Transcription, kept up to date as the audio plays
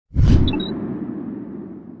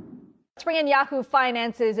Let's bring in Yahoo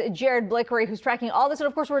Finance's Jared Blikre, who's tracking all this. And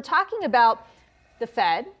of course, we're talking about the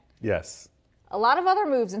Fed. Yes. A lot of other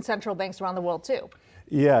moves in central banks around the world, too.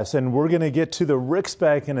 Yes, and we're going to get to the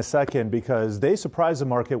Riksbank in a second because they surprised the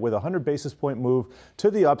market with a 100 basis point move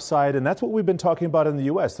to the upside. And that's what we've been talking about in the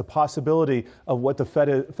U.S., the possibility of what the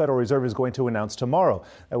Federal Reserve is going to announce tomorrow.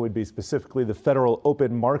 That would be specifically the Federal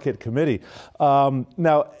Open Market Committee.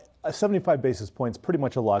 Now, 75 basis points, pretty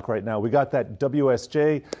much a lock right now. We got that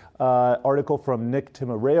WSJ article from Nick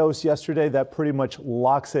Timiraos yesterday that pretty much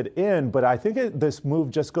locks it in. But I think this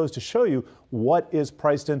move just goes to show you what is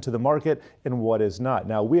priced into the market and what is not.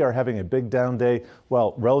 Now, we are having a big down day.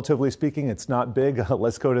 Well, relatively speaking, it's not big.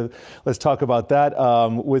 Let's talk about that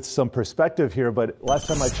with some perspective here. But last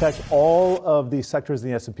time I checked, all of the sectors in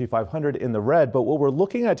the S&P 500 in the red. But what we're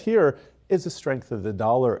looking at here is the strength of the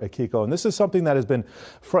dollar, Akiko. And this is something that has been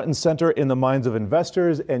front and center in the minds of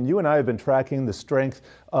investors. And you and I have been tracking the strength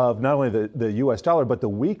of not only the U.S. dollar, but the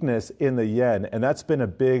weakness in the yen. And that's been a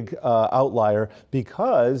big outlier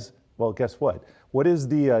because, well, guess what? What is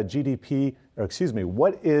the GDP, or excuse me,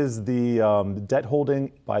 what is the debt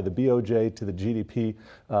holding by the BOJ to the GDP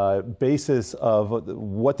basis of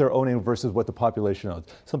what they're owning versus what the population owns?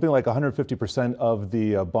 Something like 150% of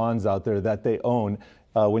the bonds out there that they own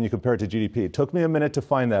when you compare it to GDP. It took me a minute to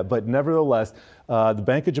find that, but nevertheless, the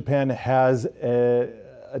Bank of Japan has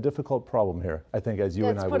a difficult problem here, I think, as you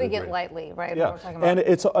and I would agree. That's putting it lightly, right? Yeah, and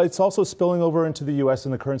it's also spilling over into the U.S.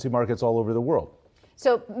 and the currency markets all over the world.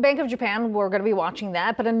 So Bank of Japan, we're going to be watching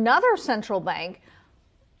that, but another central bank,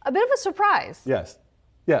 a bit of a surprise. Yes.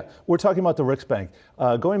 Yeah, we're talking about the Riksbank.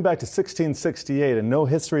 Going back to 1668, and no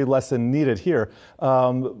history lesson needed here,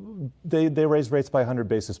 they raised rates by 100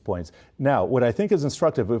 basis points. Now, what I think is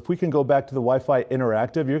instructive, if we can go back to the Wi-Fi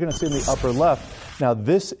interactive, you're going to see in the upper left. Now,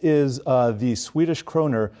 this is the Swedish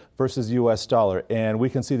kroner versus U.S. dollar, and we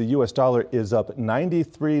can see the U.S. dollar is up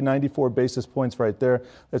 93, 94 basis points right there.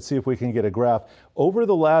 Let's see if we can get a graph. Over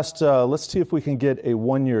the last, let's see if we can get a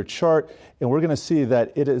one-year chart, and we're going to see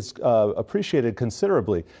that it is appreciated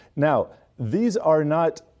considerably. Now, these are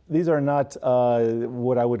not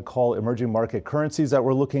what I would call emerging market currencies that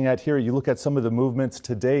we're looking at here. You look at some of the movements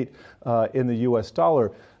to date in the U.S.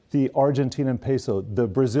 dollar, the Argentinian peso, the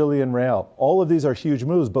Brazilian real. All of these are huge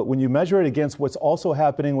moves, but when you measure it against what's also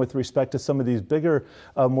happening with respect to some of these bigger,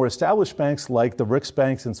 more established banks like the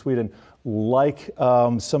Riksbanks in Sweden, like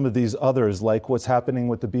some of these others, like what's happening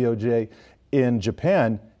with the BOJ in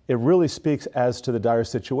Japan, it really speaks as to the dire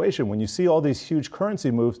situation. When you see all these huge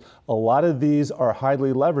currency moves, a lot of these are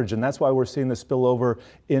highly leveraged, and that's why we're seeing this spill over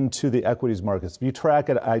into the equities markets. If you track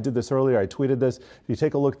it, I did this earlier, I tweeted this. If you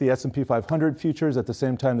take a look at the S&P 500 futures, at the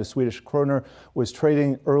same time the Swedish kroner was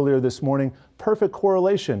trading earlier this morning, perfect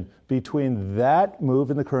correlation between that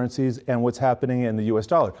move in the currencies and what's happening in the U.S.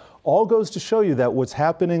 dollar. All goes to show you that what's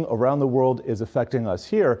happening around the world is affecting us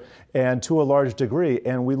here, and to a large degree.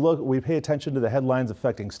 And we pay attention to the headlines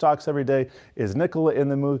affecting stocks every day. Is nickel in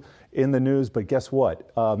the news? But guess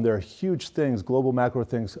what? There are huge things, global macro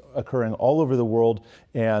things occurring all over the world,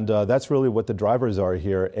 and that's really what the drivers are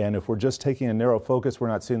here. And if we're just taking a narrow focus, we're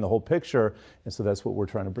not seeing the whole picture, and so that's what we're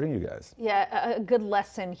trying to bring you guys. Yeah, a good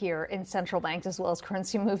lesson here in central banks as well as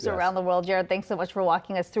currency moves Yes. around the world. Jared, thanks so much for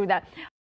walking us through that.